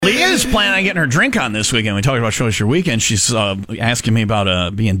was planning on getting her drink on this weekend. We talked about Show Us Your Weekend. She's asking me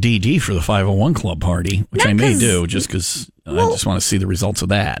about being DD for the 501 Club party, which I may do just because I just want to see the results of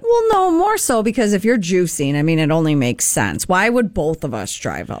that. Well, no, more so because if you're juicing, I mean, it only makes sense. Why would both of us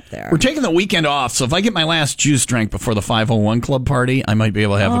drive up there? We're taking the weekend off, so if I get my last juice drink before the 501 Club party, I might be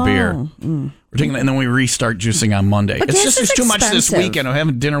able to have a beer. We're taking, and then we restart juicing on Monday. But it's just there's too expensive. Much this weekend. I'm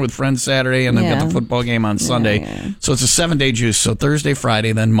having dinner with friends Saturday, and I've got the football game on Sunday. Yeah. So it's a 7-day juice. So Thursday,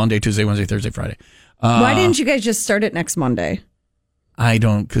 Friday, then Monday, Tuesday, Wednesday, Thursday, Friday. Why didn't you guys just start it next Monday? I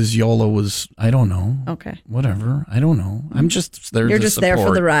don't, because YOLO was, I don't know. Okay. Whatever. I don't know. I'm just there. You're just there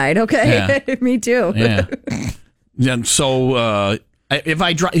for the ride. Okay. Yeah. Me too. Yeah. Yeah. So, if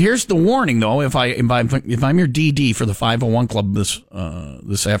I drive, here's the warning though. If I'm your DD for the 501 Club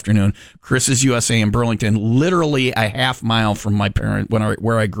this afternoon, Chris's USA in Burlington, literally a half mile from my parent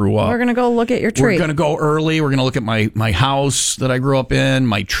where I grew up. We're gonna go look at your tree. We're gonna go early. We're gonna look at my house that I grew up in,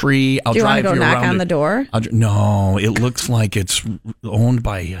 my tree. Do you want to go knock on the door? No, it looks like it's owned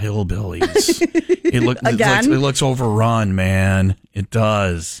by hillbillies. It looks overrun, man. It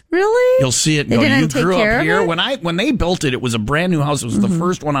does. Really? You'll see it. No, you grew up here. When they built it, it was a brand new house. It was the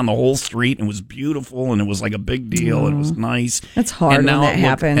first one on the whole street, and it was beautiful, and it was like a big deal. And it was nice. It's hard when that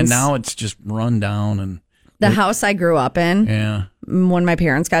happens. And now it's just run down. And the house I grew up in. Yeah. When my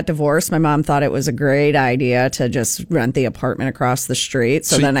parents got divorced, my mom thought it was a great idea to just rent the apartment across the street.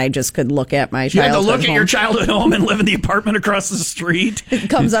 So then I just could look at my childhood home. You had to look at your childhood home and live in the apartment across the street?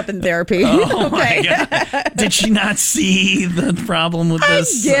 It comes up in therapy. Oh, my God. Did she not see the problem with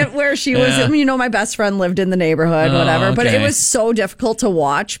this? I get where she was. My best friend lived in the neighborhood, whatever. Okay. But it was so difficult to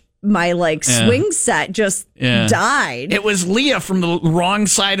watch. My swing set just died. It was Leah from the wrong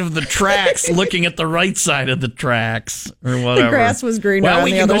side of the tracks looking at the right side of the tracks or whatever. The grass was greener on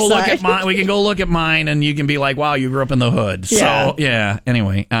the other side. We can go look at mine and you can be like, wow, you grew up in the hood. Yeah. So,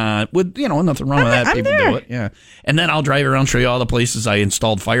 anyway, with nothing wrong with that. I'm People there. do it. Yeah. And then I'll drive around, show you all the places I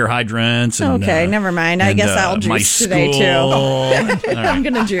installed fire hydrants. And, okay, never mind. I guess I'll juice today, too. I'm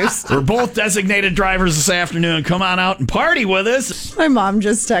going to juice. We're both designated drivers this afternoon. Come on out and party with us. My mom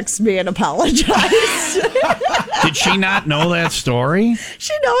just texted me and apologized. Did she not know that story?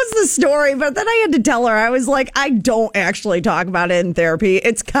 She knows the story, but then I had to tell her. I was like, I don't actually talk about it in therapy.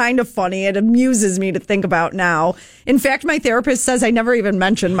 It's kind of funny. It amuses me to think about now. In fact, my therapist says I never even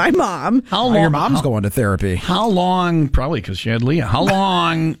mentioned my mom. How long? Your mom's going to therapy. How long? Probably because she had Leah. How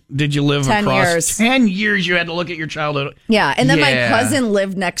long did you live 10 across? years. 10 years you had to look at your childhood. Yeah, and then my cousin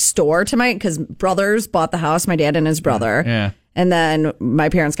lived next door to because brothers bought the house, my dad and his brother. Yeah. And then my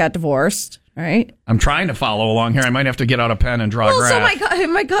parents got divorced, right? I'm trying to follow along here. I might have to get out a pen and draw a graph. So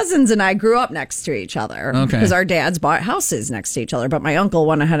my cousins and I grew up next to each other. Okay. Because our dads bought houses next to each other. But my uncle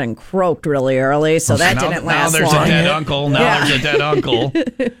went ahead and croaked really early, so that didn't last long. Now there's a dead uncle. There's a dead uncle.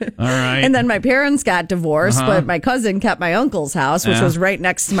 All right. And then my parents got divorced, but my cousin kept my uncle's house, which was right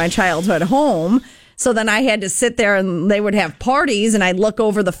next to my childhood home. So then I had to sit there and they would have parties and I'd look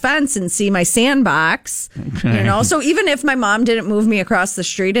over the fence and see my sandbox. Okay. So even if my mom didn't move me across the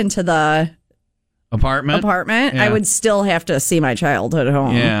street into the apartment, I would still have to see my childhood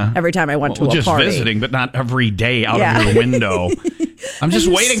home every time I went to a just party. Just visiting, but not every day out of your window. I'm just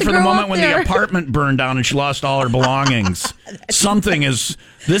waiting for the moment when the apartment burned down and she lost all her belongings.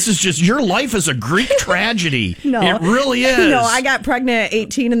 This is just, your life is a Greek tragedy. No. It really is. No, I got pregnant at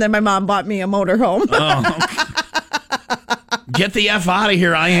 18 and then my mom bought me a motorhome. Get the F out of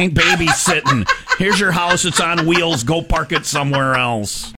here. I ain't babysitting. Here's your house. It's on wheels. Go park it somewhere else.